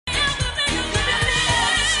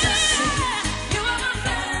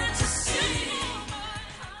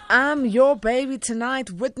I'm your baby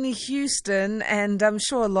tonight, Whitney Houston, and I'm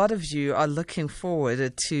sure a lot of you are looking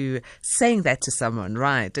forward to saying that to someone,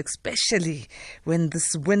 right? Especially when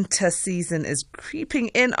this winter season is creeping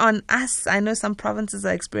in on us. I know some provinces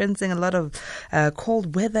are experiencing a lot of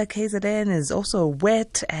cold weather. KZN is also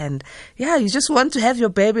wet, and yeah, you just want to have your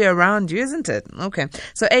baby around you, isn't it? Okay,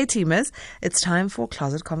 so A-teamers, it's time for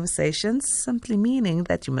Closet Conversations, simply meaning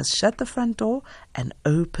that you must shut the front door and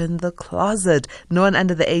open the closet. No one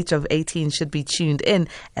under the age of 18 should be tuned in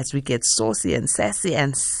as we get saucy and sassy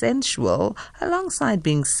and sensual alongside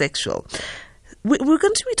being sexual. We're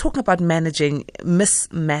going to be talking about managing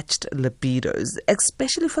mismatched libidos,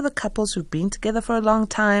 especially for the couples who've been together for a long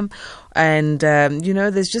time. And,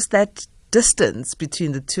 there's just that distance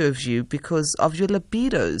between the two of you because of your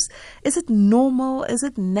libidos. Is it normal? Is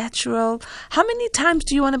it natural? How many times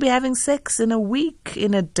do you want to be having sex in a week,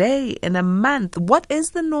 in a day, in a month? What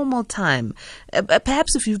is the normal time?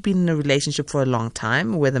 Perhaps if you've been in a relationship for a long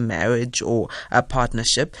time, whether marriage or a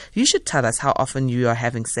partnership, you should tell us how often you are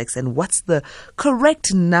having sex and what's the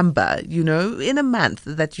correct number, in a month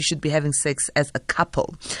that you should be having sex as a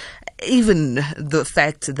couple. Even the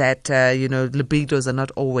fact that, libidos are not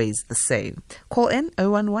always the same. Call in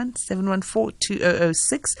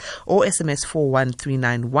 011-714-2006 or SMS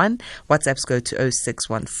 41391. WhatsApps go to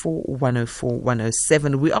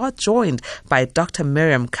 0614-104-107. We are joined by Dr.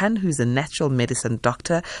 Mariam Khan, who's a natural medicine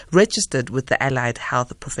doctor registered with the Allied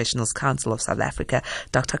Health Professionals Council of South Africa.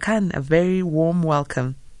 Dr. Khan, a very warm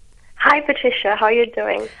welcome. Hi, Patricia. How are you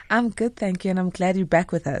doing? I'm good, thank you, and I'm glad you're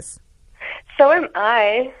back with us. So am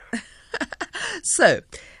I. So,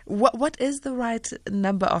 what is the right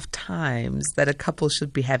number of times that a couple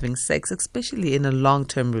should be having sex, especially in a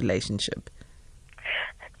long-term relationship?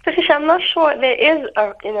 Patricia, I'm not sure there is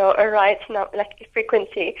a right number, like a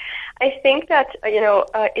frequency. I think that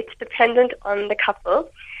it's dependent on the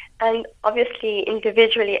couple and obviously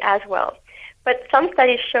individually as well. But some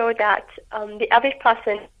studies show that the average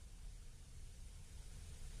person.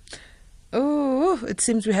 Oh, it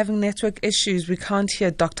seems we're having network issues. We can't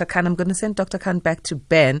hear Dr. Khan. I'm going to send Dr. Khan back to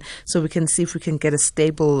Ben so we can see if we can get a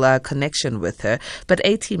stable connection with her. But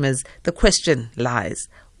A-teamers, the question lies.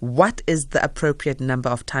 What is the appropriate number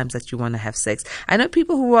of times that you want to have sex? I know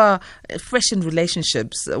people who are fresh in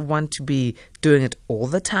relationships want to be doing it all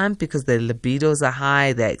the time because their libidos are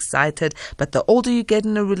high, they're excited. But the older you get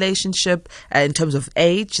in a relationship, in terms of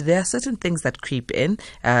age, there are certain things that creep in,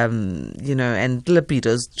 and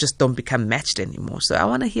libidos just don't become matched anymore. So I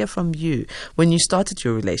want to hear from you. When you started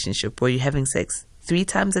your relationship, were you having sex 3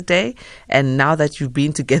 times a day? And now that you've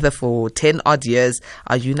been together for 10 odd years,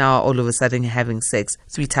 are you now all of a sudden having sex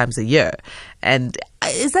 3 times a year? And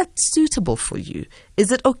is that suitable for you?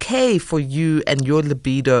 Is it okay for you and your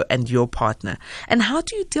libido and your partner? And how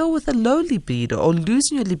do you deal with a low libido or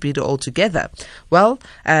losing your libido altogether? Well,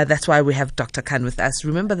 that's why we have Dr. Khan with us.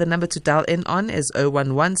 Remember, the number to dial in on is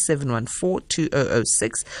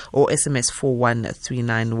 011-714-2006 or SMS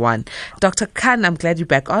 41391. Dr. Khan, I'm glad you're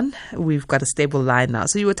back on. We've got a stable line now.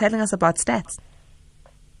 So you were telling us about stats.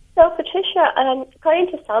 So, Patricia, according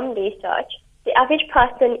to some research, the average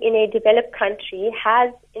person in a developed country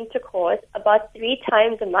has intercourse about 3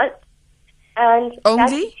 times a month. And only?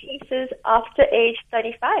 That increases after age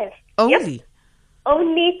 35. Only? Yep.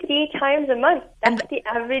 Only 3 times a month. That's the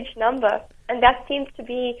average number. And that seems to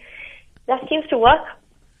work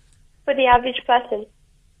for the average person.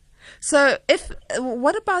 So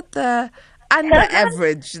what about the under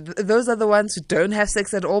average? Those are the ones who don't have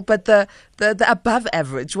sex at all, but the above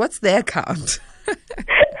average, what's their count?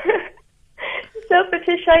 So,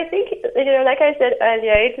 Patricia, I think, like I said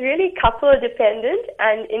earlier, it's really couple dependent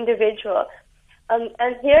and individual. And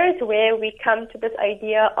here is where we come to this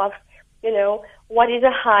idea of, what is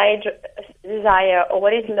a high desire or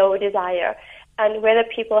what is low desire, and whether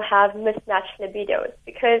people have mismatched libidos.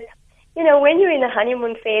 Because, when you're in the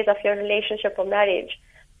honeymoon phase of your relationship or marriage,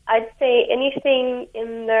 I'd say anything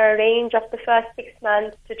in the range of the first 6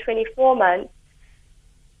 months to 24 months,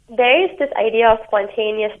 there is this idea of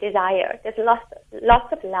spontaneous desire. There's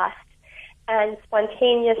lots of lust and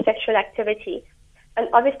spontaneous sexual activity, and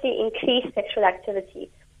obviously increased sexual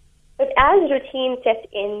activity. But as routine sets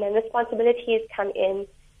in and responsibilities come in,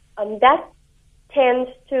 that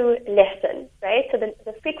tends to lessen, right? So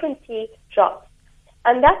the frequency drops,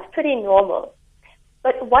 and that's pretty normal.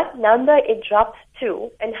 But what number it drops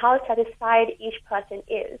to and how satisfied each person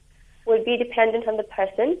is will be dependent on the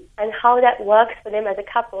person, and how that works for them as a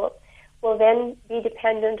couple will then be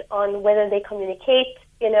dependent on whether they communicate,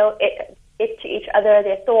 it to each other,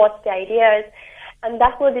 their thoughts, their ideas, and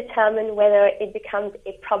that will determine whether it becomes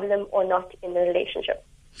a problem or not in the relationship.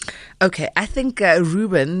 Okay, I think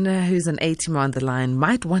Ruben, who's an A-teamer on the line,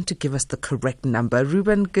 might want to give us the correct number.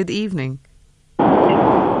 Ruben, good evening.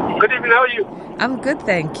 Good evening, how are you? I'm good,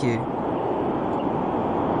 thank you.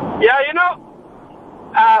 Yeah,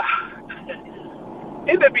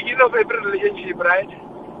 in the beginning of every relationship, right,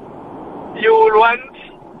 you will want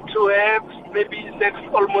to have maybe sex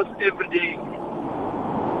almost every day.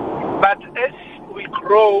 But as we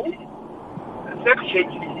grow, sex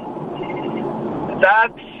changes.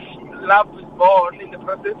 That love is born in the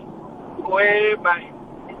process, whereby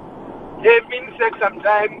having sex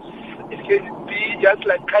sometimes it can be just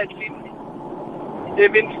like cuddling,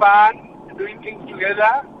 having fun, doing things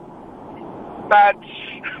together. But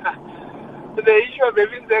the issue of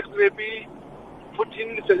having sex may be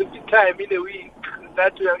putting specific time in a week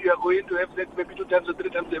that you are going to have sex maybe 2 times or 3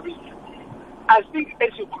 times a week. I think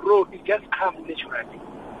as you grow, it just comes naturally.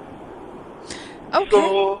 Okay.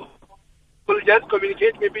 So we'll just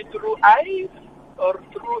communicate maybe through eyes or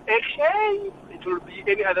through action. It will be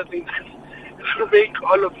any other thing that will make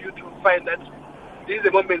all of you to find that this is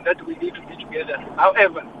the moment that we need to be together.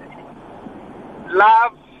 However,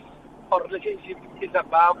 love or relationship is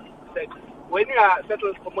above sex. When you are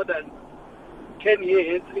settled for more than 10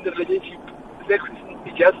 years in the relationship, sex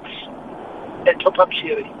is just a top-up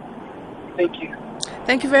sharing. Thank you.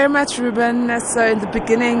 Thank you very much, Ruben. So in the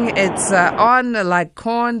beginning, it's on like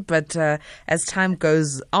corn, but as time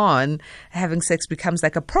goes on, having sex becomes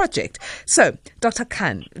like a project. So, Dr.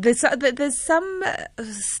 Khan, there's some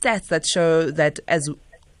stats that show that as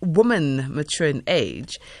women mature in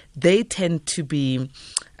age, they tend to be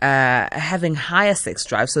having higher sex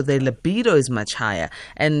drive, so their libido is much higher.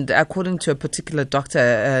 And according to a particular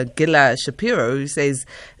doctor, Gila Shapiro, who says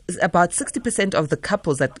about 60% of the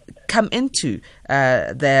couples that come into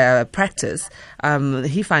their practice,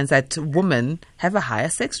 he finds that women have a higher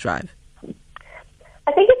sex drive.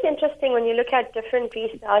 I think it's interesting when you look at different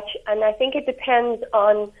research, and I think it depends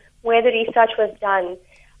on where the research was done,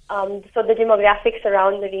 so the demographics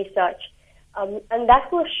around the research. And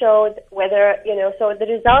that will show whether, so the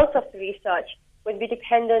results of the research would be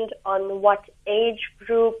dependent on what age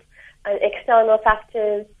group and external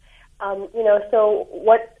factors, so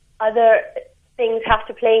what other things have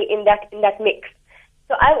to play in that mix.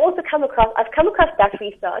 So I've come across that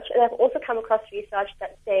research, and I've also come across research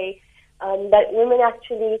that say that women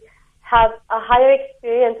actually have a higher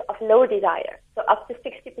experience of low desire. So up to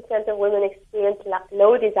 60% of women experience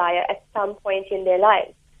low desire at some point in their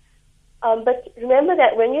lives. But remember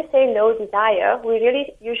that when you say low desire, we're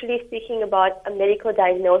really usually speaking about a medical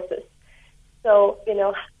diagnosis. So,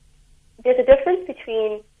 there's a difference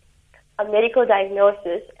between a medical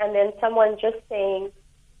diagnosis and then someone just saying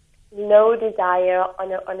low desire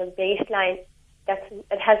on a baseline that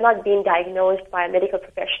has not been diagnosed by a medical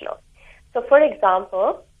professional. So, for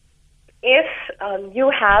example, if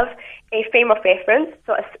you have a frame of reference,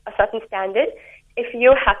 so a certain standard, if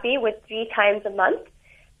you're happy with 3 times a month,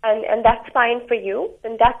 and that's fine for you,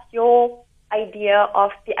 then that's your idea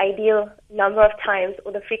of the ideal number of times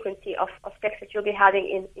or the frequency of sex that you'll be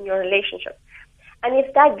having in your relationship. And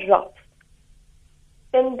if that drops,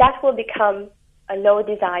 then that will become a low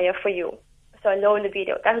desire for you. So a low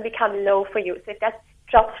libido, that will become low for you. So if that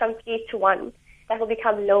drops from 3 to 1, that will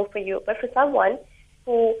become low for you. But for someone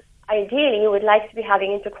who ideally would like to be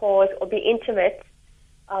having intercourse or be intimate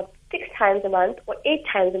 6 times a month or 8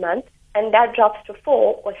 times a month, and that drops to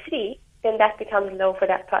 4 or 3, then that becomes low for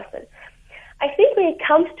that person. I think when it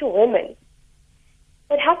comes to women,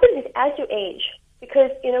 what happens is as you age,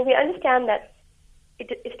 because we understand that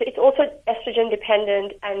it's also estrogen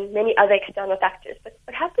dependent and many other external factors. But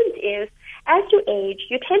what happens is as you age,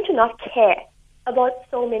 you tend to not care about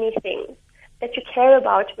so many things that you care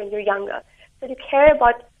about when you're younger. So you care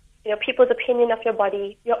about people's opinion of your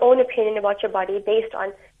body, your own opinion about your body based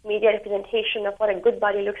on media representation of what a good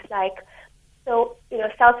body looks like. So,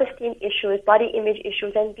 self-esteem issues, body image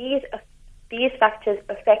issues, and these factors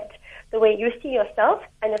affect the way you see yourself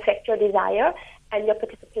and affect your desire and your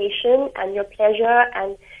participation and your pleasure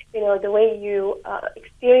and, the way you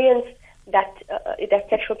experience that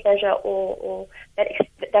sexual pleasure or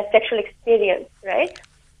that sexual experience, right?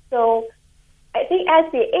 So I think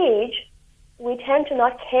as we age, we tend to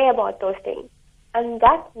not care about those things, and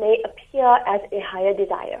that may appear as a higher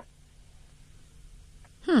desire.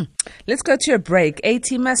 Let's go to a break.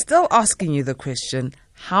 A-teamer, still asking you the question,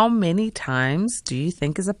 how many times do you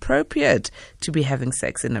think is appropriate to be having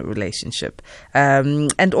sex in a relationship?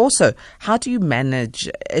 And also, how do you manage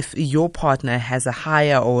if your partner has a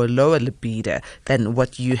higher or a lower libido than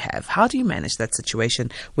what you have? How do you manage that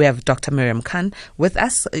situation? We have Dr. Mariam Khan with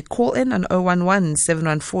us. Call in on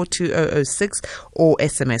 011-714-2006 or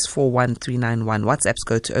SMS 41391. WhatsApps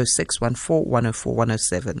go to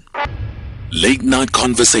 0614-104-107. Late Night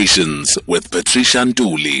Conversations with Patricia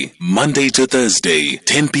Nduli, Monday to Thursday,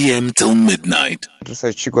 10 p.m. till midnight.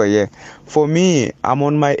 Chico, yeah. For me, I'm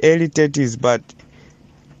on my early 30s, but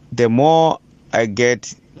the more I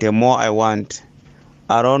get, the more I want.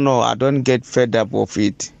 I don't know. I don't get fed up of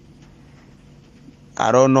it.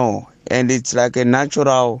 I don't know. And it's like a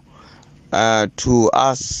natural to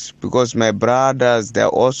us because my brothers, they're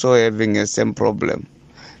also having the same problem.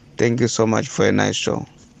 Thank you so much for a nice show.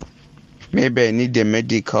 Maybe I need a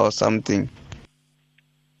medical or something.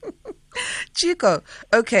 Chico,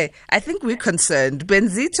 okay, I think we're concerned.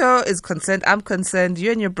 Benzito is concerned. I'm concerned.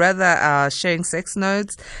 You and your brother are sharing sex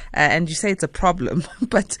notes, and you say it's a problem.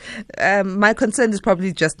 But my concern is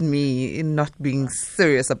probably just me in not being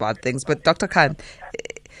serious about things. But Dr. Khan,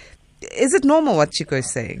 is it normal what Chico is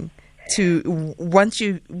saying? To once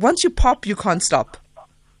you pop, you can't stop.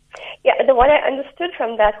 Yeah, what I understood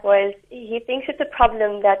from that was he thinks it's a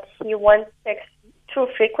problem that he wants sex too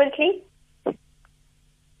frequently.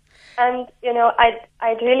 And,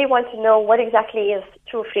 I'd really want to know what exactly is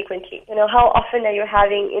too frequently. How often are you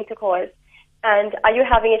having intercourse? And are you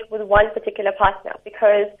having it with one particular partner?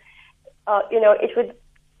 Because, it would,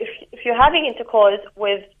 if you're having intercourse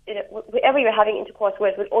with, whoever you're having intercourse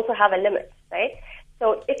with would also have a limit, right?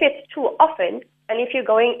 So if it's too often, and if you're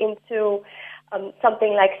going into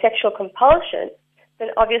something like sexual compulsion, then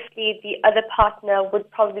obviously the other partner would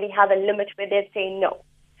probably have a limit where they'd say no.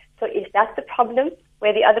 So is that the problem,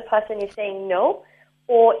 where the other person is saying no,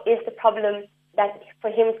 or is the problem that for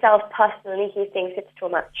himself personally he thinks it's too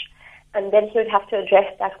much? And then he would have to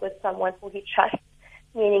address that with someone who he trusts,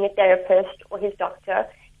 meaning a therapist or his doctor,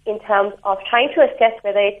 in terms of trying to assess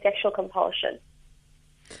whether it's sexual compulsion.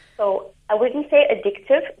 So I wouldn't say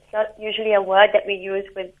addictive. It's not usually a word that we use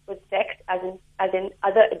with sex as in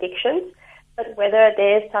other addictions, but whether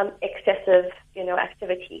there is some excessive,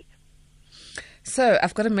 activity. So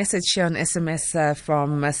I've got a message here on SMS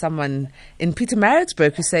from someone in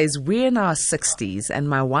Pietermaritzburg who says, we're in our 60s and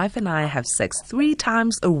my wife and I have sex 3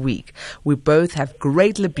 times a week. We both have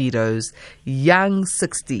great libidos, young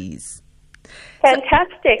 60s.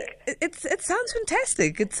 Fantastic. So it sounds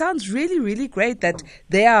fantastic. It sounds really, really great that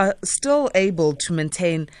they are still able to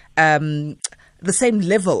maintain the same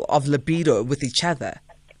level of libido with each other.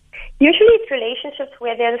 Usually it's relationships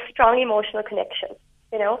where there's a strong emotional connection,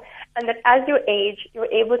 and that as you age,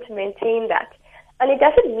 you're able to maintain that. And it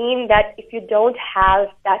doesn't mean that if you don't have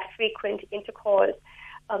that frequent intercourse,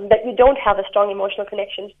 that you don't have a strong emotional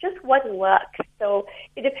connection. It's just what works. So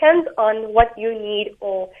it depends on what you need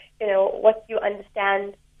or, what you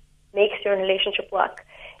understand makes your relationship work.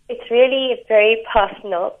 It's really very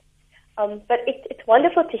personal. But it's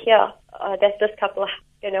wonderful to hear that this couple,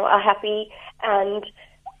 are happy and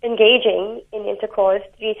engaging in intercourse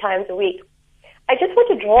 3 times a week. I just want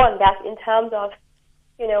to draw on that in terms of,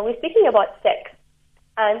 we're speaking about sex.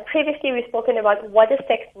 And previously we've spoken about what does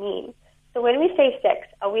sex mean. So when we say sex,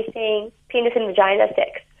 are we saying penis and vagina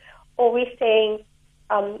sex? Or are we saying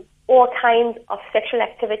all kinds of sexual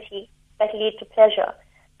activity that lead to pleasure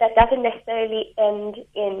that doesn't necessarily end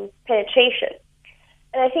in penetration?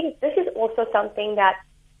 And I think this is also something that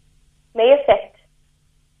may affect,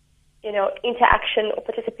 interaction or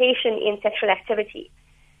participation in sexual activity.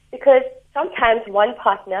 Because sometimes one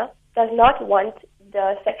partner does not want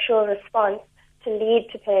the sexual response to lead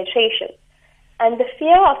to penetration. And the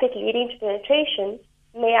fear of it leading to penetration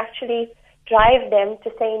may actually drive them to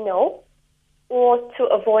say no or to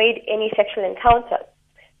avoid any sexual encounter.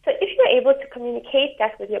 So if you're able to communicate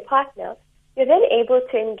that with your partner, you're then able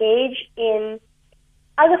to engage in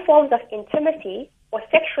other forms of intimacy or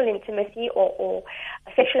sexual intimacy or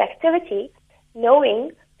sexual activity,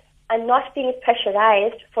 knowing and not being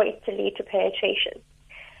pressurized for it to lead to penetration.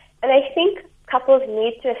 And I think couples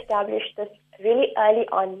need to establish this really early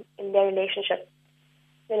on in their relationship,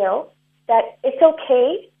 that it's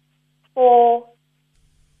okay for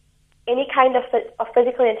any kind of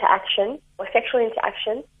physical interaction or sexual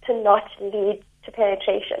interaction to not lead to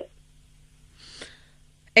penetration.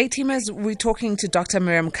 A-teamers, we're talking to Dr.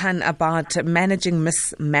 Mariam Khan about managing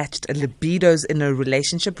mismatched libidos in a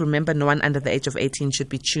relationship. Remember, no one under the age of 18 should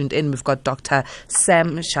be tuned in. We've got Dr.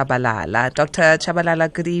 Sam Shabalala. Dr.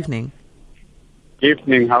 Shabalala, good evening.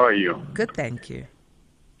 Evening, how are you? Good, thank you.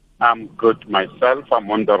 I'm good myself. I'm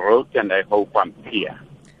on the road and I hope I'm clear.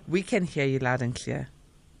 We can hear you loud and clear.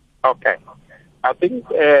 Okay. I think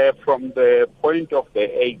from the point of the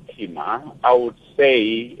A-teamer, I would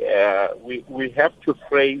say we have to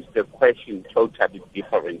phrase the question totally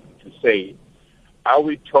different to say, are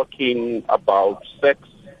we talking about sex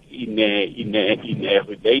in a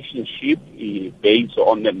relationship based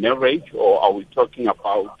on a marriage, or are we talking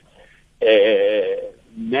about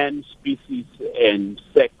man species and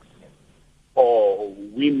sex, or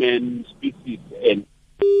women species and...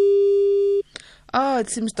 Oh, it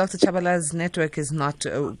seems Dr. Chabala's network is not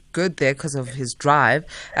good there because of his drive.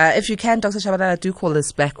 If you can, Dr. Chabala, do call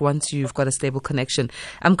us back once you've got a stable connection.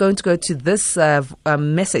 I'm going to go to this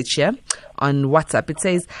message here on WhatsApp. It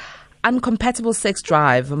says, uncompatible sex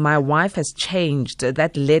drive. My wife has changed.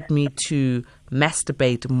 That led me to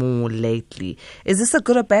masturbate more lately. Is this a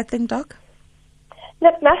good or bad thing, Doc?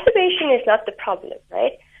 Look, masturbation is not the problem,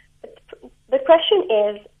 right? The question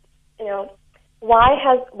is,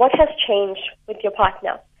 what has changed with your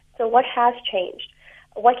partner? So what has changed?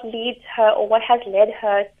 What leads her, or what has led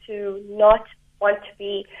her to not want to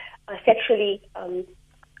be sexually, to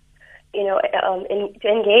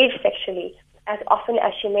engage sexually as often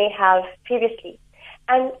as she may have previously?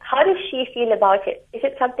 And how does she feel about it? Is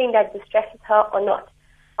it something that distresses her or not?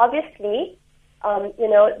 Obviously,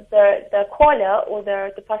 the caller or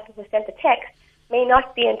the person who sent the text may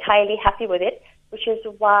not be entirely happy with it, which is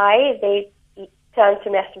why they turn to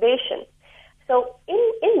masturbation. So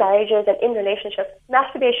in marriages and in relationships,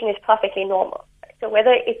 masturbation is perfectly normal. So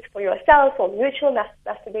whether it's for yourself or mutual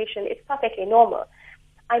masturbation, it's perfectly normal.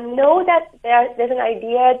 I know that there's an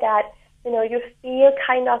idea that, you feel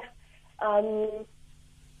kind of, I'm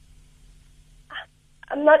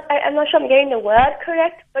not sure I'm getting the word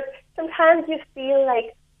correct, but sometimes you feel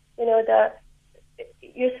like,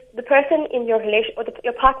 the person in your relation or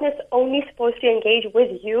your partner is only supposed to engage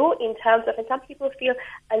with you in terms of, and some people feel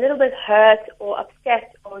a little bit hurt or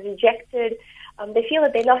upset or rejected. They feel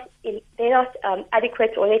that they're not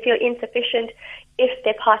adequate, or they feel insufficient if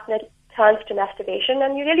their partner turns to masturbation.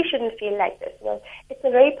 And you really shouldn't feel like this. It's a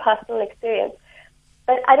very personal experience,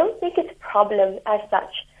 but I don't think it's a problem as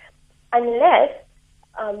such, unless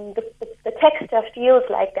the texter feels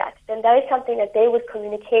like that. Then that is something that they would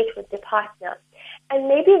communicate with the partner. And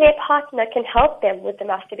maybe their partner can help them with the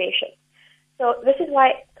masturbation. So this is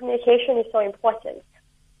why communication is so important.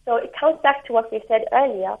 So it comes back to what we said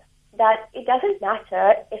earlier, that it doesn't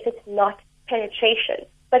matter if it's not penetration,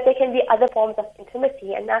 but there can be other forms of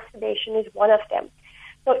intimacy, and masturbation is one of them.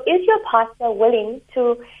 So is your partner willing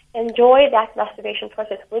to enjoy that masturbation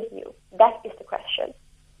process with you? That is the question.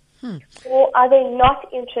 Or are they not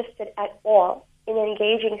interested at all in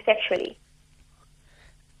engaging sexually?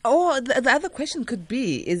 Or the other question could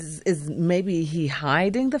be, is maybe he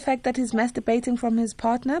hiding the fact that he's masturbating from his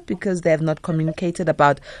partner because they have not communicated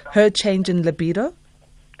about her change in libido?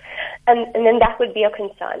 And then that would be a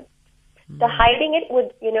concern. So hiding it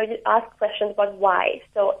would, you ask questions about why.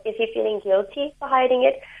 So is he feeling guilty for hiding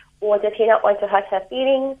it, or does he not want to hurt her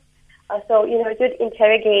feelings? So, you'd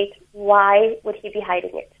interrogate why would he be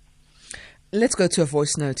hiding it. Let's go to a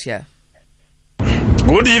voice note here.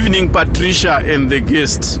 Good evening, Patricia and the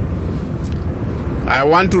guests. I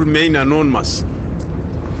want to remain anonymous.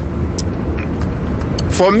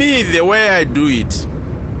 For me, the way I do it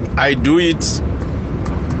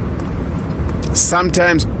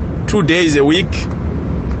sometimes 2 days a week,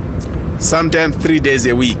 sometimes 3 days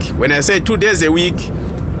a week. When I say 2 days a week,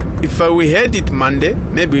 if we had it Monday,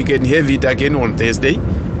 maybe we can have it again on Thursday.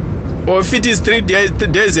 Or if it is 3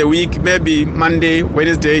 days a week, maybe Monday,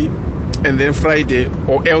 Wednesday, and then Friday,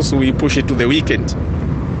 or else we push it to the weekend.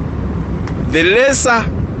 The lesser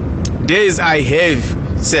days I have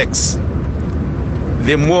sex,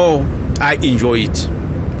 the more I enjoy it.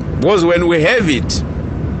 Because when we have it,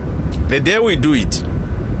 the day we do it,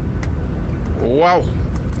 wow,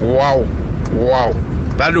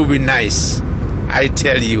 that will be nice. I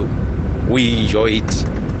tell you, we enjoy it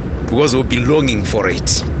because we'll be longing for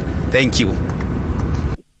it. Thank you.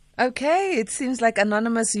 Okay, it seems like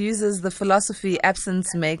Anonymous uses the philosophy,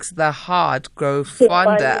 absence makes the heart grow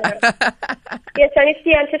fonder. Yes, and it's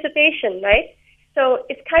the anticipation, right? So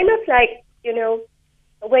it's kind of like,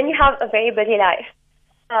 when you have a very busy life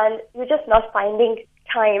and you're just not finding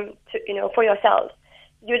time to, for yourselves,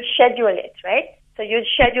 you'd schedule it, right? So you'd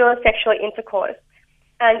schedule sexual intercourse.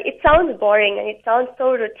 And it sounds boring and it sounds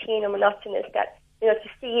so routine or monotonous that, to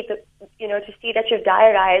see that you've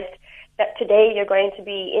diarized that today you're going to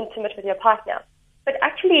be intimate with your partner. But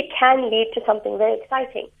actually it can lead to something very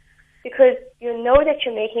exciting. because you know that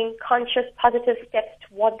you're making conscious, positive steps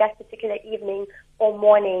toward that particular evening or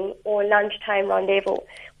morning or lunchtime rendezvous,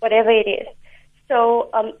 whatever it is. So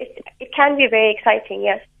it can be very exciting,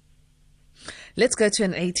 yes. Let's go to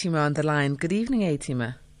an A-teamer on the line. Good evening,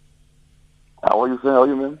 A-teamer. How are you, sir? How are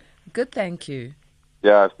you, man? Good, thank you.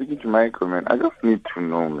 Yeah, speaking to Michael, man, I just need to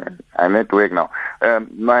know, man. I'm at work now.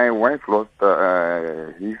 My wife lost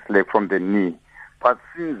his leg from the knee. But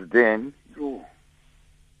since then,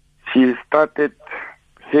 she started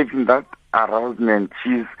having that arousement.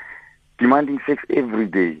 She's demanding sex every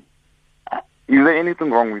day. Is there anything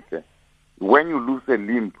wrong with her? When you lose a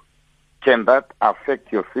limb, can that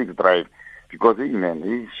affect your sex drive? Because, hey,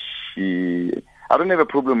 man, I don't have a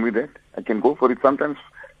problem with that. I can go for it sometimes,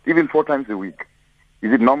 even 4 times a week.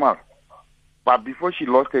 Is it normal? But before she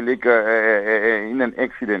lost her leg in an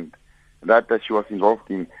accident that she was involved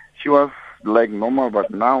in, she was like normal, but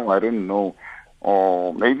now I don't know.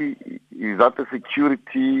 Or maybe is that a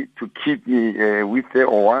security to keep me with her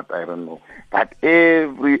or what? I don't know. But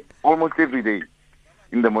almost every day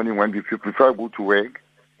in the morning when before I go to work,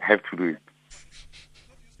 I have to do it.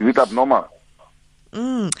 Is it abnormal?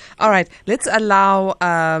 All right, let's allow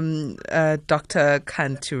Dr.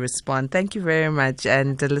 Khan to respond. Thank you very much,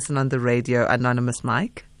 and listen on the radio, Anonymous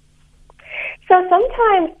Mike. So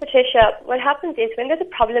sometimes, Patricia, what happens is when there's a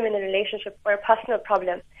problem in a relationship or a personal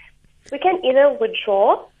problem, we can either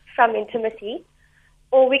withdraw from intimacy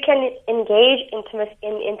or we can engage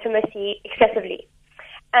in intimacy excessively.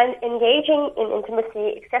 And engaging in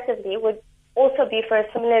intimacy excessively would also be for a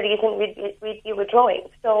similar reason we'd be withdrawing.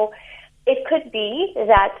 So it could be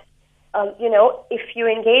that, if you're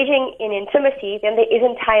engaging in intimacy, then there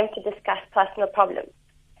isn't time to discuss personal problems.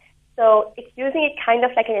 So it's using it kind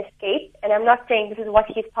of like an escape, and I'm not saying this is what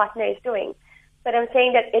his partner is doing, but I'm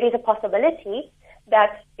saying that it is a possibility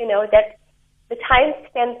that, that the time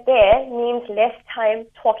spent there means less time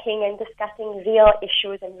talking and discussing real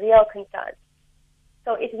issues and real concerns.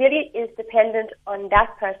 So it really is dependent on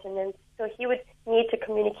that person, and so he would need to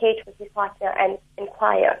communicate with his partner and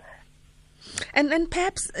inquire. And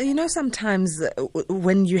perhaps, sometimes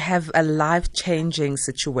when you have a life-changing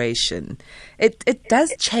situation, it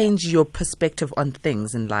does change your perspective on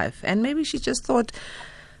things in life. And maybe she just thought,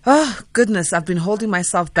 oh, goodness, I've been holding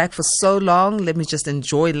myself back for so long. Let me just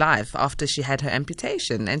enjoy life after she had her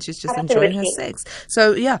amputation. And she's just enjoying her sex.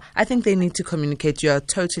 So, yeah, I think they need to communicate. You're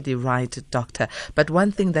totally right, Doctor. But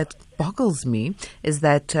one thing that boggles me is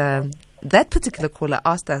that that particular caller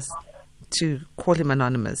asked us to call him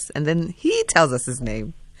anonymous, and then he tells us his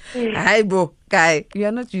name. Hi, bro, guy, you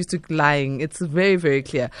are not used to lying. It's very, very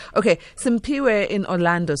clear. Okay, Simpiwe in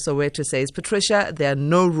Orlando, Soweto says, Patricia, there are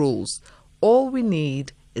no rules. All we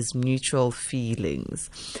need is mutual feelings.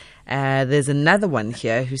 There's another one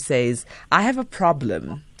here who says, I have a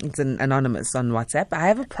problem. It's an anonymous on WhatsApp. I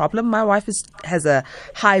have a problem. My wife has a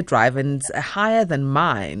high drive and it's higher than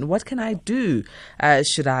mine. What can I do?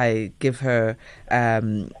 Should I give her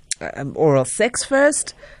oral sex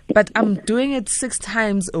first? But I'm doing it 6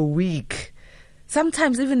 times a week.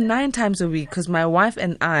 Sometimes even 9 times a week, because my wife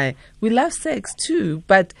and we love sex too,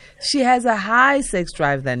 but she has a high sex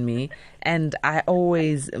drive than me, and I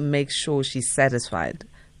always make sure she's satisfied.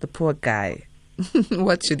 The poor guy.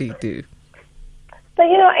 What should he do? So,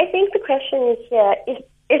 I think the question is here, is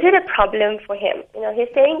it a problem for him? He's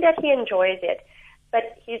saying that he enjoys it,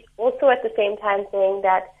 but he's also at the same time saying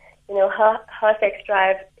that, her sex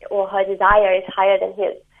drive or her desire is higher than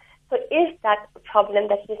his. So is that a problem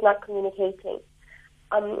that he's not communicating?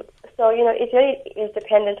 So, it really is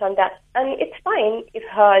dependent on that. And it's fine if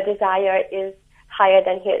her desire is higher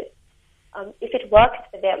than his, if it works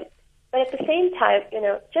for them. But at the same time,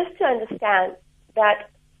 just to understand that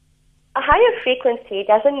a higher frequency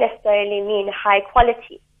doesn't necessarily mean high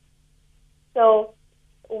quality. So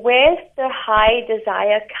where's the high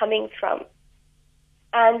desire coming from?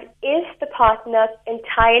 And is the partner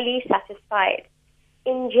entirely satisfied?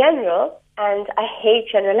 In general, and I hate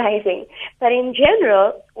generalizing, but in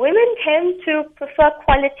general, women tend to prefer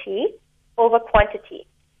quality over quantity,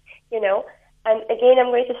 And again, I'm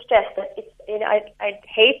going to stress that I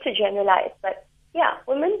hate to generalize, but yeah,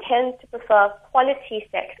 women tend to prefer quality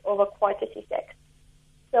sex over quantity sex.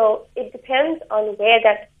 So it depends on where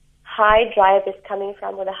that high drive is coming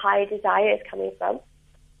from or the high desire is coming from.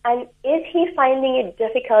 And is he finding it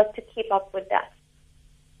difficult to keep up with that?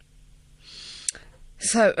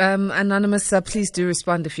 So, Anonymous, please do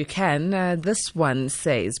respond if you can. This one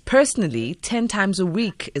says, personally, 10 times a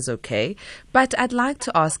week is okay, but I'd like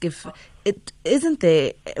to ask if it isn't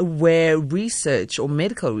there where research or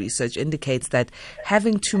medical research indicates that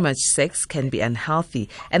having too much sex can be unhealthy.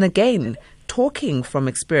 And again, talking from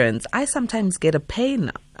experience, I sometimes get a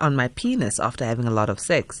pain on my penis after having a lot of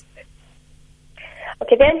sex.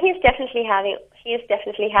 Okay, then he is definitely having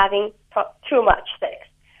too much sex,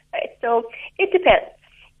 right? So it depends.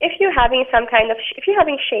 If you're having if you're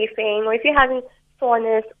having chafing, or if you're having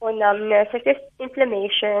soreness or numbness, if there's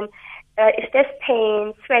inflammation, if there's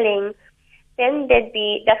pain, swelling, then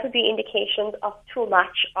that would be indications of too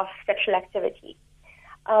much of sexual activity.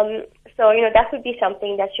 So that would be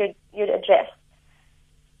something that you'd address.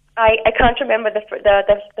 I can't remember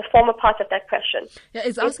the former part of that question. Yeah,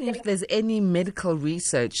 it's asking if there's any medical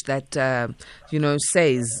research that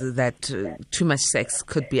says that too much sex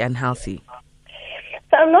could be unhealthy.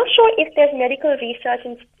 So I'm not sure if there's medical research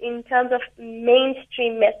in terms of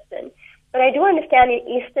mainstream medicine, but I do understand in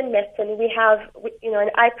Eastern medicine we have,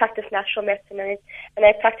 and I practice natural medicine, and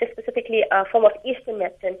I practice specifically a form of Eastern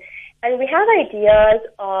medicine, and we have ideas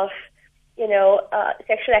of,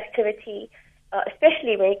 sexual activity,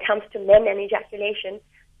 especially when it comes to men and ejaculation,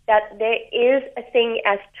 that there is a thing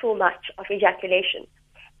as too much of ejaculation,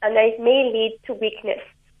 and that it may lead to weakness,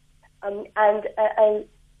 and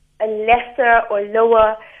a lesser or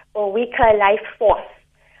lower or weaker life force.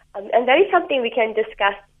 And that is something we can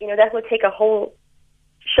discuss, that will take a whole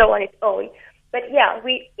show on its own. But yeah,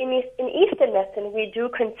 in Eastern medicine, we do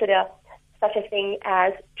consider such a thing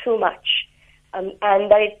as too much, and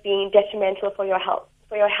that it's being detrimental for your health,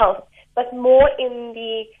 but more in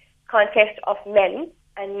the context of men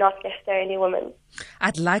and not necessarily women.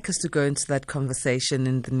 I'd like us to go into that conversation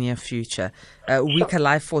in the near future. Weaker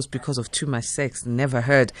life force because of too much sex, never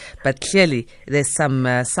heard, but clearly there's some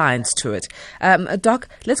science to it. Doc,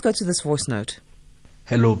 let's go to this voice note.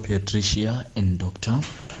 Hello, Patricia and Doctor.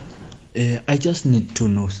 I just need to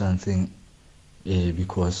know something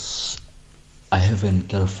because I have a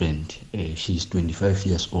girlfriend. She's 25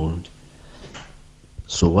 years old.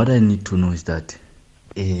 So what I need to know is that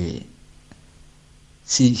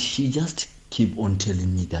she just keep on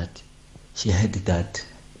telling me that she had that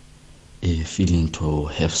feeling to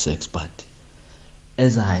have sex, but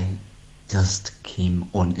as I just came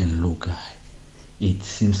on and look, it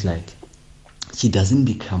seems like she doesn't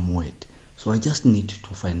become wet. So I just need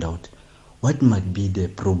to find out what might be the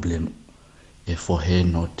problem for her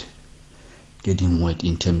not getting wet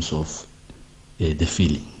in terms of the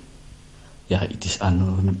feeling. Yeah, it is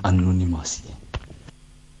anonymous. Yeah.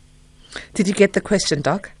 Did you get the question,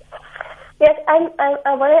 Doc? Yes, and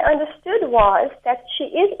what I understood was that she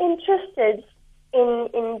is interested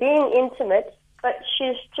in being intimate, but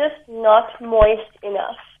she's just not moist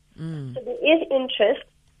enough. So there is interest,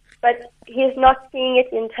 but he's not seeing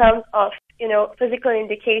it in terms of, physical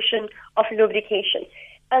indication of lubrication.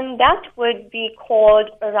 And that would be called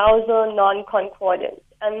arousal non-concordance.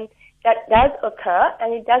 And that does occur,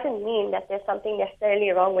 and it doesn't mean that there's something necessarily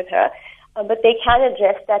wrong with her. But they can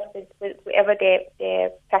address that with whoever their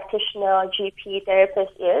practitioner, GP,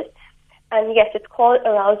 therapist is. And yes, it's called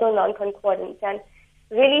arousal non-concordance. And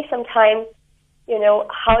really sometimes,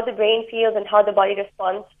 how the brain feels and how the body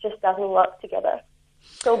responds just doesn't work together.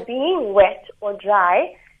 So being wet or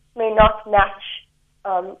dry may not match,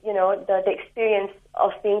 the experience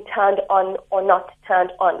of being turned on or not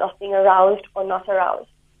turned on, of being aroused or not aroused.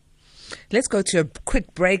 Let's go to a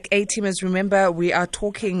quick break. A-teamers, remember, we are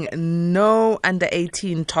talking no under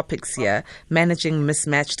 18 topics here, managing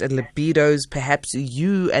mismatched libidos. Perhaps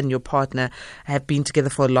you and your partner have been together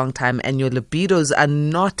for a long time and your libidos are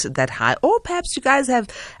not that high. Or perhaps you guys have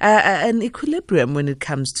an equilibrium when it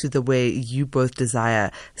comes to the way you both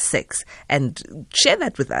desire sex. And share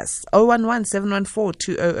that with us.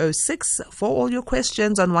 011-714-2006 for all your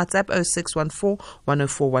questions on WhatsApp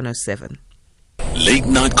 0614-104-107. Late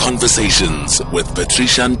Night Conversations with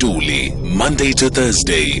Patricia Nduli, Monday to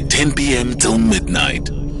Thursday, 10 p.m. till midnight.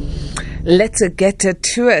 Let's get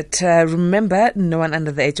to it. Remember, no one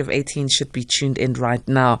under the age of 18 should be tuned in right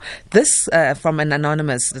now. This from an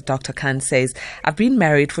anonymous, Dr. Khan says, I've been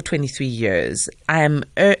married for 23 years. I am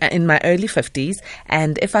in my early 50s,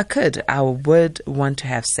 and if I could, I would want to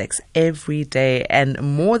have sex every day and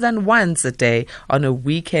more than once a day on a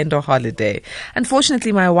weekend or holiday.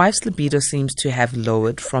 Unfortunately, my wife's libido seems to have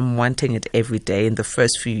lowered from wanting it every day in the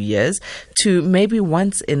first few years to maybe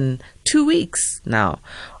once in 2 weeks now.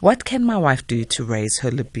 What can my wife do to raise her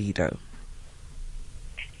libido?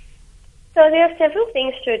 So there are several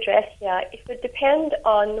things to address here. It would depend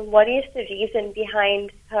on what is the reason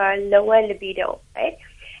behind her lower libido, right?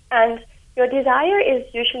 And your desire is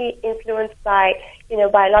usually influenced by,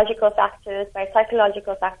 biological factors, by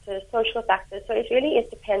psychological factors, social factors. So it really is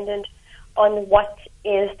dependent on what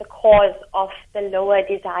is the cause of the lower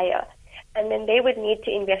desire. And then they would need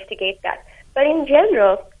to investigate that. But in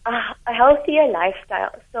general, a healthier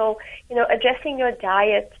lifestyle. So, addressing your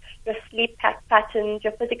diet, your sleep patterns,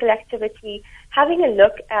 your physical activity, having a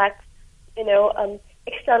look at,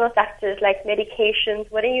 external factors like medications.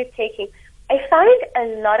 What are you taking? I find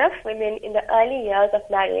a lot of women in the early years of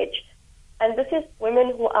marriage, and this is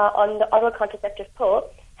women who are on the oral contraceptive pill,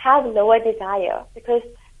 have lower desire because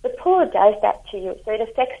the pill does that to you. So it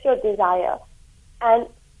affects your desire. And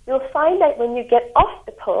you'll find that when you get off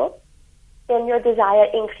the pill, then your desire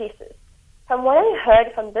increases. From what I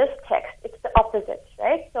heard from this text, it's the opposite,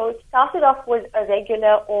 right? So it started off with a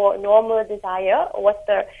regular or normal desire, or what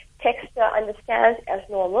the texter understands as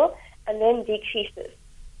normal, and then decreases.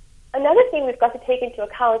 Another thing we've got to take into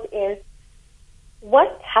account is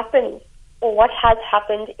what happens or what has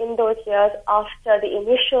happened in those years after the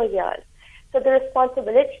initial years. So the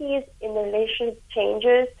responsibilities in the relationship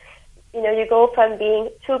changes. You go from being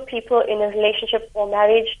 2 people in a relationship or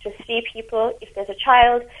marriage to 3 people if there's a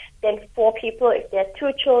child, then 4 people if there are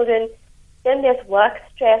 2 children. Then there's work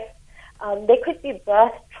stress. There could be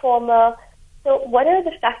birth trauma. So what are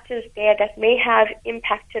the factors there that may have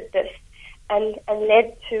impacted this and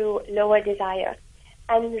led to lower desire?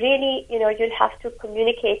 And really, you'd have to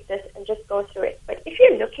communicate this and just go through it. But if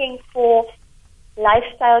you're looking for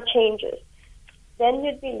lifestyle changes, then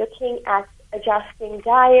you'd be looking at adjusting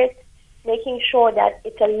diet, making sure that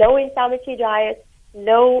it's a low-inflammatory diet,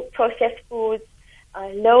 low processed foods,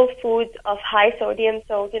 low foods of high sodium.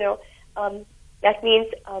 So, that means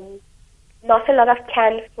not a lot of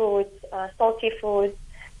canned foods, salty foods,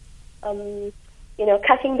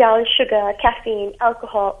 cutting down sugar, caffeine,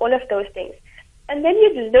 alcohol, all of those things. And then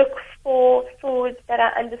you'd look for foods that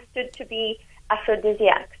are understood to be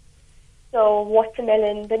aphrodisiacs. So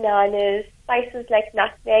watermelon, bananas, spices like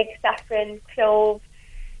nutmeg, saffron, cloves,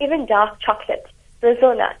 even dark chocolate,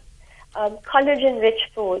 Brazil nuts, collagen-rich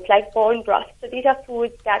foods like bone broth. So these are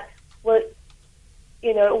foods that will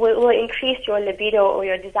increase your libido or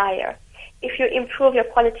your desire. If you improve your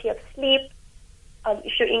quality of sleep,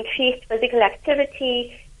 if you increase physical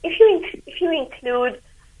activity, if you include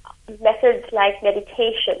methods like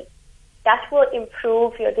meditation, that will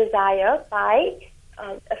improve your desire by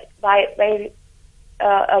the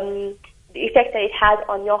effect that it has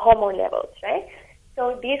on your hormone levels, right?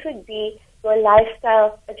 So these would be your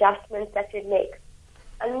lifestyle adjustments that you'd make.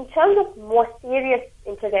 And in terms of more serious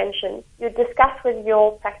interventions, you discuss with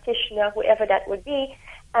your practitioner, whoever that would be,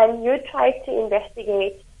 and you try to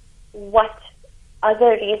investigate what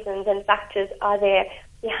other reasons and factors are there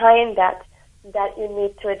behind that you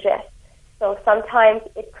need to address. So sometimes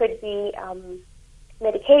it could be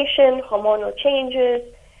medication, hormonal changes,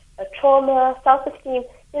 trauma, self-esteem.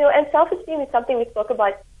 And self-esteem is something we spoke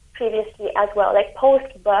about previously as well. Like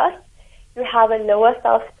post-birth, you have a lower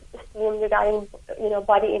self-esteem regarding,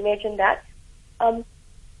 body image and that.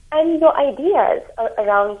 And your ideas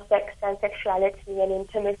around sex and sexuality and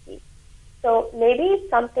intimacy. So maybe it's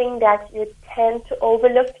something that you tend to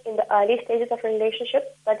overlook in the early stages of a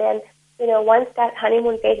relationship, but then, once that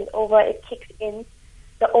honeymoon phase is over, it kicks in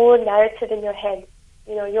the old narrative in your head,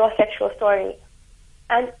 your sexual story.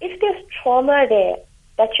 And if there's trauma there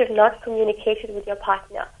that you've not communicated with your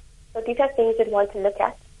partner, so these are things you'd want to look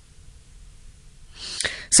at.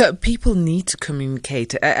 So people need to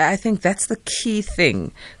communicate. I think that's the key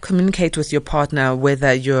thing. Communicate with your partner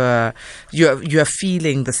whether you're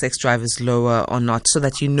feeling the sex drive is lower or not, so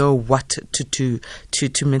that you know what to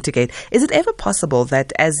mitigate. Is it ever possible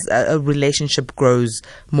that as a relationship grows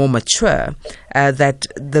more mature, that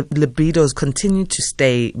the libidos continue to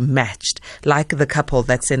stay matched, like the couple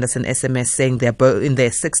that sent us an SMS saying they're both in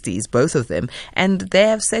their 60s, both of them, and they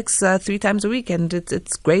have sex 3 times a week, and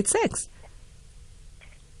it's great sex?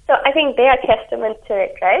 So I think they are testament to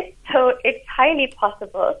it, right? So it's highly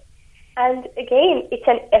possible. And again, it's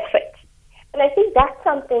an effort. And I think that's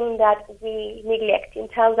something that we neglect in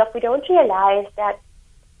terms of we don't realize that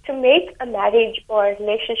to make a marriage or a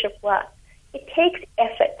relationship work, it takes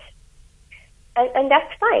effort. And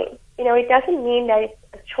that's fine. It doesn't mean that it's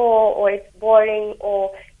a chore or it's boring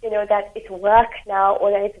or, that it's work now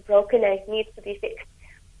or that it's broken and it needs to be fixed.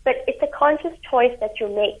 But it's a conscious choice that you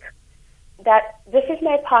make, that this is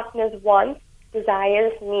my partner's wants,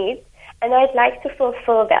 desires, needs, and I'd like to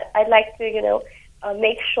fulfill that. I'd like to,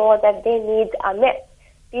 make sure that their needs are met.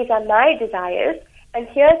 These are my desires, and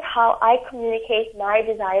here's how I communicate my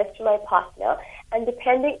desires to my partner. And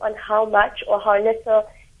depending on how much or how little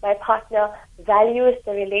my partner values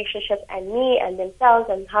the relationship and me and themselves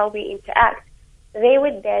and how we interact, they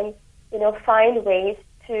would then, find ways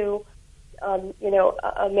to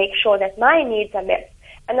make sure that my needs are met.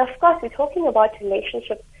 And of course, we're talking about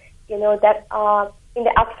relationships, that are in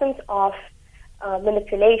the absence of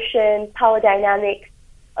manipulation, power dynamics,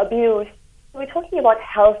 abuse. We're talking about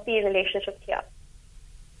healthy relationships here.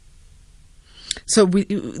 So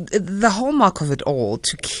the hallmark of it all,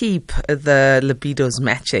 to keep the libidos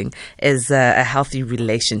matching, is a healthy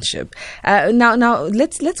relationship. Now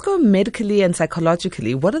let's go medically and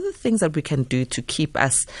psychologically. What are the things that we can do to keep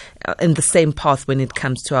us in the same path when it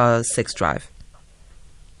comes to our sex drive?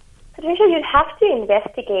 Patricia, you'd have to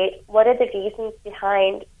investigate what are the reasons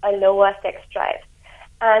behind a lower sex drive.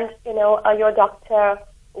 And, your doctor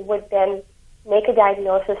would then make a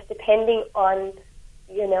diagnosis depending on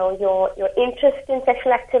your interest in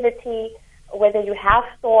sexual activity, whether you have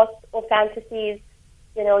thoughts or fantasies,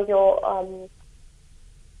 whether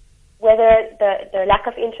the lack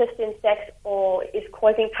of interest in sex or is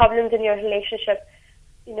causing problems in your relationship,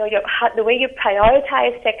 the way you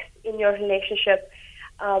prioritize sex in your relationship,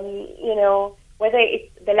 whether it's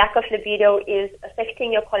the lack of libido is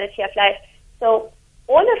affecting your quality of life. So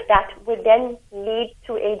all of that would then lead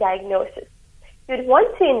to a diagnosis. You'd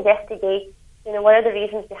want to investigate what are the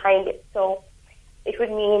reasons behind it? So it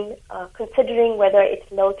would mean considering whether it's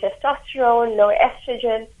low testosterone, low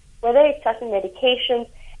estrogen, whether it's certain medications,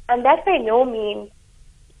 and that by no means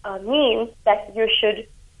means that you should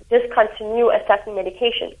discontinue a certain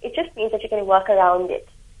medication. It just means that you can work around it.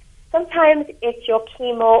 Sometimes it's your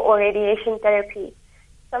chemo or radiation therapy.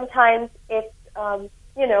 Sometimes it's,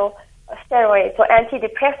 steroids or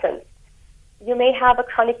antidepressants. You may have a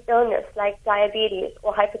chronic illness like diabetes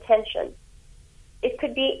or hypertension. It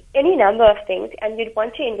could be any number of things, and you'd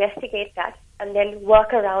want to investigate that and then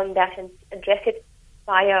work around that and address it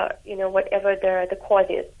via, whatever the cause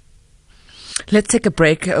is. Let's take a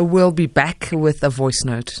break. We'll be back with a voice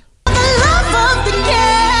note.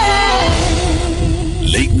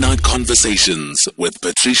 Late Night Conversations with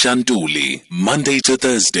Patricia Nduli, Monday to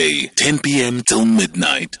Thursday, 10 p.m. till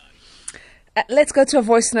midnight. Let's go to a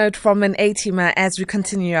voice note from an A-teamer as we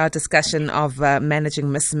continue our discussion of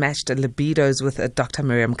managing mismatched libidos with Dr.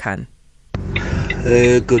 Mariam Khan.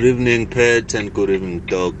 Good evening, Pat, and good evening,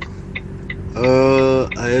 Doc.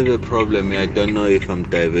 I have a problem. I don't know if I'm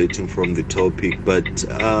diverting from the topic, but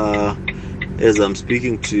as I'm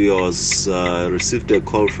speaking to you, I received a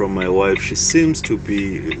call from my wife. She seems to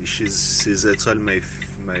be, she's actually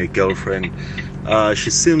my girlfriend. She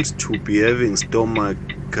seems to be having stomach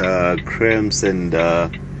cramps, and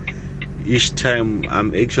each time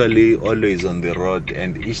I'm actually always on the road,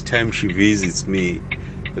 and each time she visits me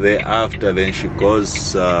thereafter, then she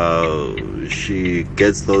goes, she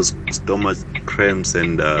gets those stomach cramps,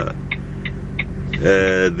 and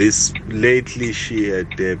this lately she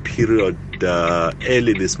had a period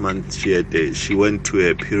early this month. She went to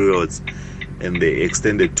her periods, and they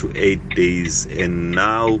extended to 8 days, and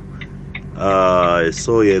now I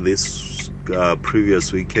saw her this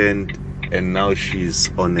previous weekend, and now she's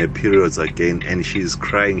on her periods again, and she's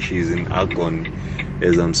crying. She's in agony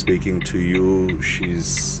as I'm speaking to you.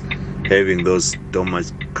 She's having those stomach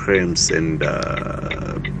cramps and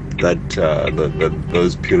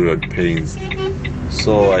those period pains.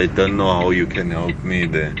 So I don't know how you can help me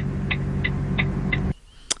there.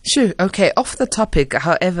 Sure. Okay. Off the topic,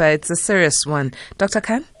 however, it's a serious one. Dr.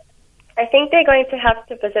 Khan? I think they're going to have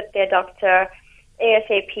to visit their doctor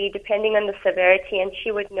ASAP, depending on the severity, and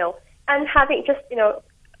she would know. And having just,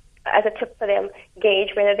 as a tip for them,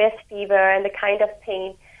 gauge whether there's fever and the kind of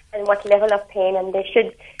pain and what level of pain, and they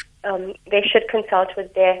should consult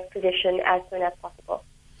with their physician as soon as possible.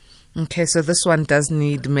 Okay, so this one does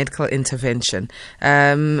need medical intervention.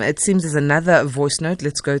 It seems there's another voice note.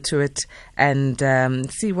 Let's go to it and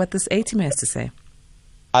see what this A-team has to say.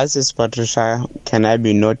 As is Patricia, can I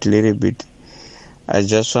be not a little bit? I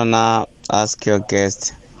just want to ask your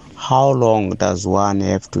guest, how long does one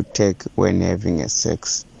have to take when having a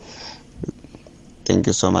sex? Thank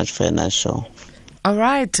you so much for a nice show. All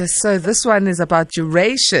right, so this one is about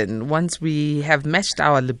duration. Once we have matched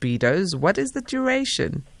our libidos, what is the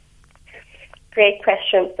duration? Great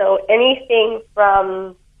question. So anything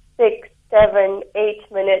from 6, 7,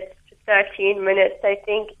 8 minutes to 13 minutes, I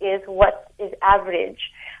think, is what is average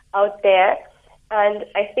out there. And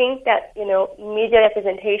I think that, media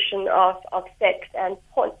representation of sex and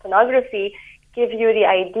pornography give you the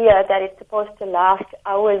idea that it's supposed to last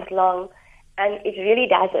hours long, and it really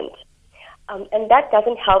doesn't. And that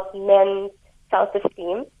doesn't help men's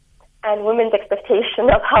self-esteem and women's expectation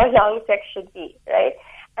of how long sex should be, right?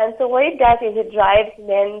 And so what it does is it drives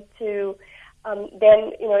men to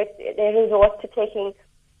they resort to taking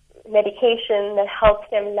medication that helps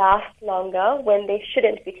them last longer when they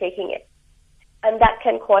shouldn't be taking it. and that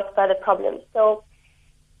can cause further problems. So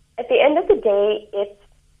at the end of the day, it's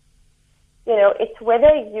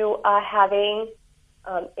whether you are having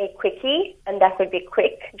a quickie, and that would be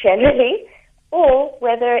quick generally, or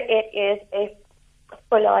whether it is a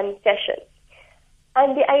full-on session.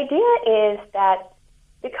 And the idea is that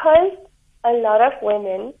because a lot of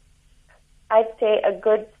women, I'd say a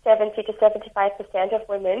good 70 to 75% of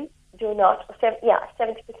women do not,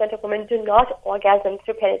 70% of women do not orgasm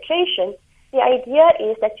through penetration, the idea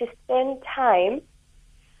is that you spend time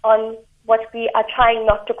on what we are trying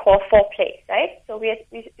not to call foreplay, right? So we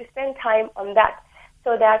spend time on that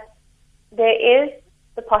so that there is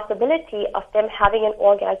the possibility of them having an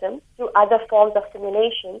orgasm through other forms of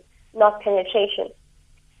stimulation, not penetration.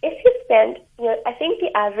 If you spend, I think the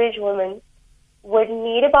average woman would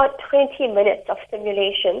need about 20 minutes of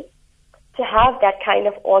stimulation to have that kind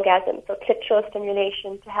of orgasm, so clitoral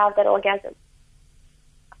stimulation to have that orgasm.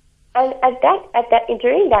 And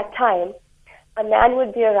during that time, a man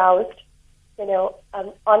would be aroused,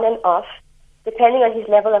 on and off, depending on his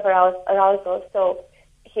level of arousal. So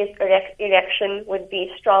his erection would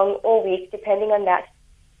be strong or weak, depending on that.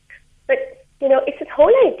 But, it's this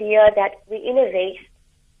whole idea that we're in a race,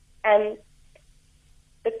 and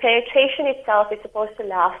the penetration itself is supposed to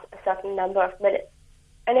last a certain number of minutes.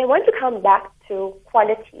 And I want to come back to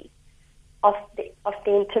quality of the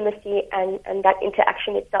intimacy and that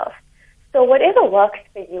interaction itself. So whatever works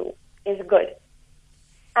for you is good.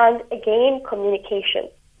 And again, communication.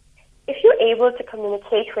 If you're able to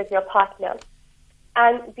communicate with your partner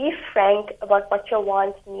and be frank about what your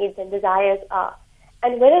wants, needs, and desires are,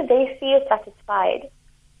 and whether they feel satisfied,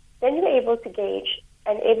 then you're able to gauge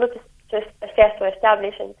and able to just assess or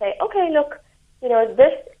establish and say, okay, look,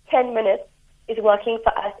 this 10 minutes is working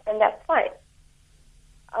for us, and that's fine.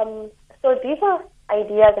 So these are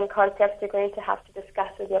ideas and concepts you're going to have to discuss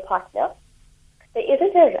with your partner. There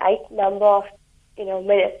isn't a right number of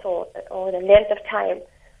minutes or the length of time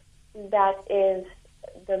that is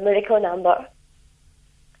the miracle number.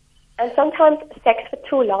 And sometimes sex for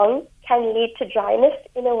too long can lead to dryness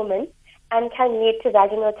in a woman and can lead to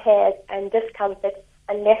vaginal tears and discomfort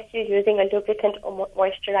unless you're using a lubricant or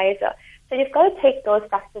moisturizer. So you've got to take those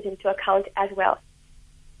factors into account as well.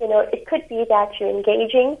 It could be that you're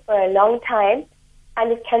engaging for a long time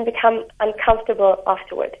and it can become uncomfortable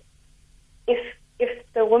afterward. If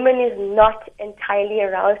the woman is not entirely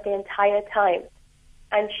aroused the entire time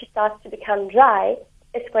and she starts to become dry,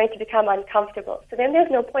 it's going to become uncomfortable. So then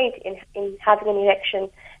there's no point in having an erection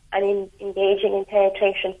and in engaging in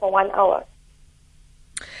penetration for 1 hour.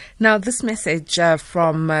 Now, this message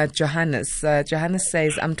from Johannes. Johannes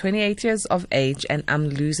says, I'm 28 years of age and I'm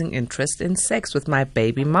losing interest in sex with my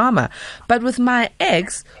baby mama. But with my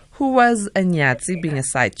ex, who was a Nyatsi, being a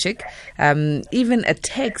side chick, even a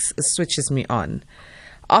text switches me on.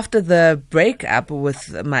 After the breakup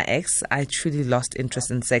with my ex, I truly lost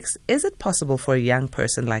interest in sex. Is it possible for a young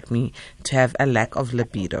person like me to have a lack of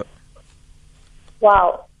libido?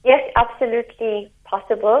 Wow. Yes, absolutely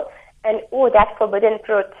possible. And, that forbidden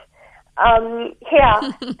fruit.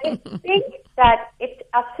 I think that it's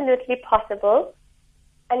absolutely possible,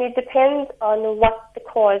 and it depends on what the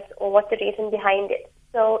cause or what the reason behind it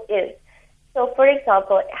is. So, for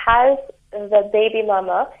example, has the baby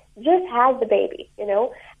mama just had the baby,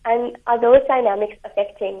 and are those dynamics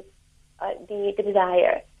affecting the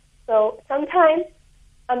desire? So sometimes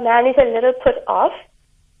a man is a little put off,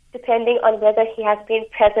 depending on whether he has been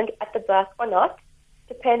present at the birth or not,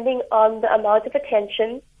 depending on the amount of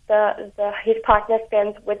attention his partner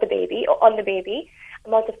spends with the baby or on the baby,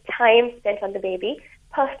 amount of time spent on the baby,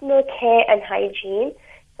 personal care and hygiene.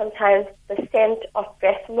 Sometimes the scent of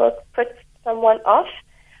breast milk puts someone off.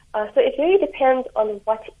 So it really depends on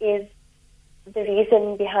what is the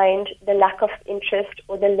reason behind the lack of interest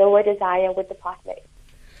or the lower desire with the partner.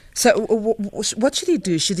 So what should he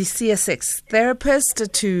do? Should he see a sex therapist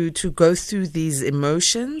to go through these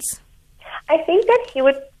emotions? I think that he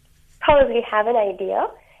would probably have an idea,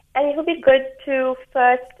 and it would be good to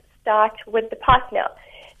first start with the partner,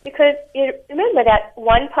 because you remember that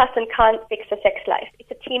one person can't fix a sex life.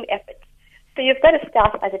 It's a team effort. So you've got to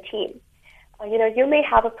start as a team. You may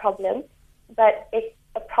have a problem, but it's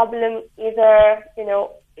a problem either,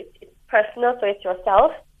 it's personal, so it's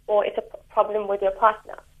yourself, or it's a problem with your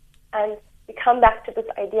partner. And we come back to this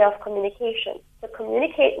idea of communication. So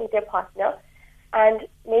communicate with your partner and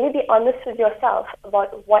maybe be honest with yourself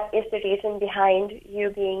about what is the reason behind you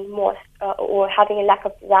being more or having a lack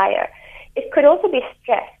of desire. It could also be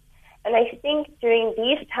stress. And I think during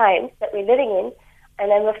these times that we're living in,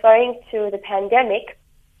 and I'm referring to the pandemic,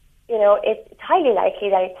 it's highly likely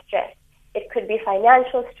that it's stress. It could be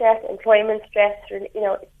financial stress, employment stress,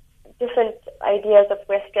 different ideas of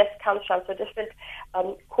where stress comes from, so different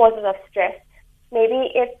causes of stress. Maybe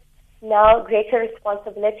it's now greater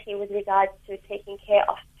responsibility with regards to taking care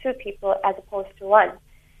of 2 people as opposed to 1,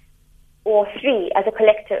 or 3 as a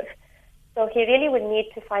collective. So he really would need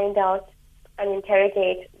to find out and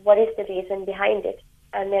interrogate what is the reason behind it,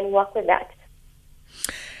 and then work with that.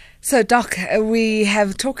 So, Doc, we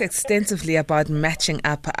have talked extensively about matching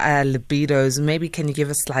up libidos. Maybe can you give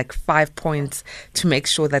us like 5 points to make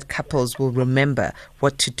sure that couples will remember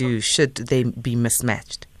what to do should they be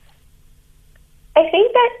mismatched? I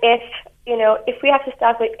think that if we have to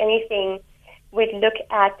start with anything, we'd look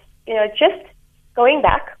at, just going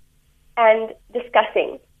back and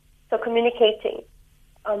discussing. So communicating,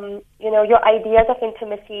 your ideas of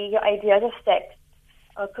intimacy, your ideas of sex,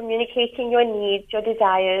 communicating your needs, your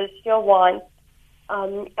desires, your wants,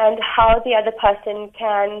 and how the other person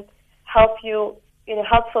can help you,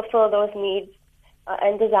 help fulfill those needs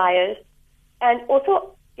and desires. And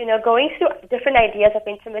also, going through different ideas of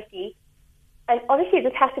intimacy. And obviously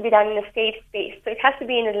this has to be done in a safe space. So it has to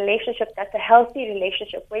be in a relationship that's a healthy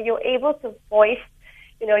relationship where you're able to voice,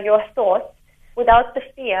 your thoughts without the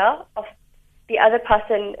fear of the other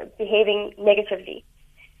person behaving negatively.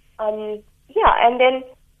 And then,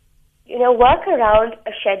 work around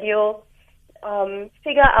a schedule,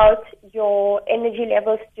 figure out your energy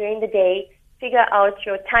levels during the day, figure out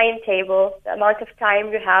your timetable, the amount of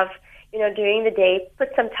time you have, during the day,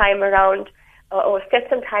 put some time around or set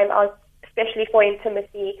some time out, especially for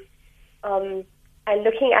intimacy, and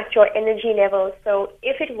looking at your energy levels. So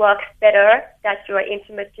if it works better that you are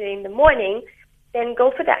intimate during the morning, then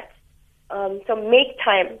go for that. So make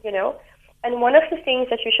time, And one of the things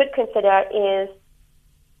that you should consider is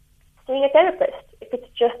seeing a therapist if it's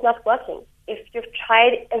just not working. If you've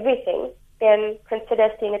tried everything, then consider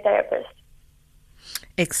seeing a therapist.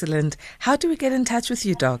 Excellent. How do we get in touch with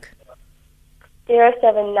you, Doc?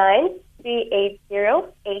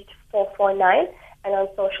 079-380-8449, and on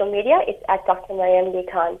social media, it's at Dr. Mariam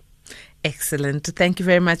Khan. Excellent. Thank you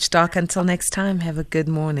very much, Doc. Until next time, have a good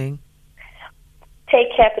morning.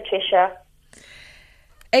 Take care, Patricia.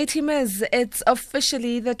 A-teamers, it's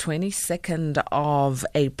officially the 22nd of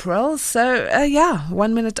April. So,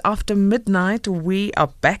 1 minute after midnight, we are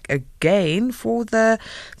back again for the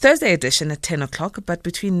Thursday edition at 10 o'clock. But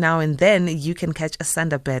between now and then, you can catch a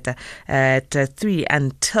Sandabeta at 3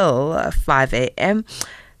 until 5 a.m.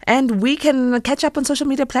 And we can catch up on social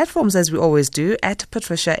media platforms as we always do at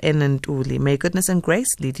Patricia N. Nduli. May goodness and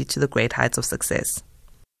grace lead you to the great heights of success.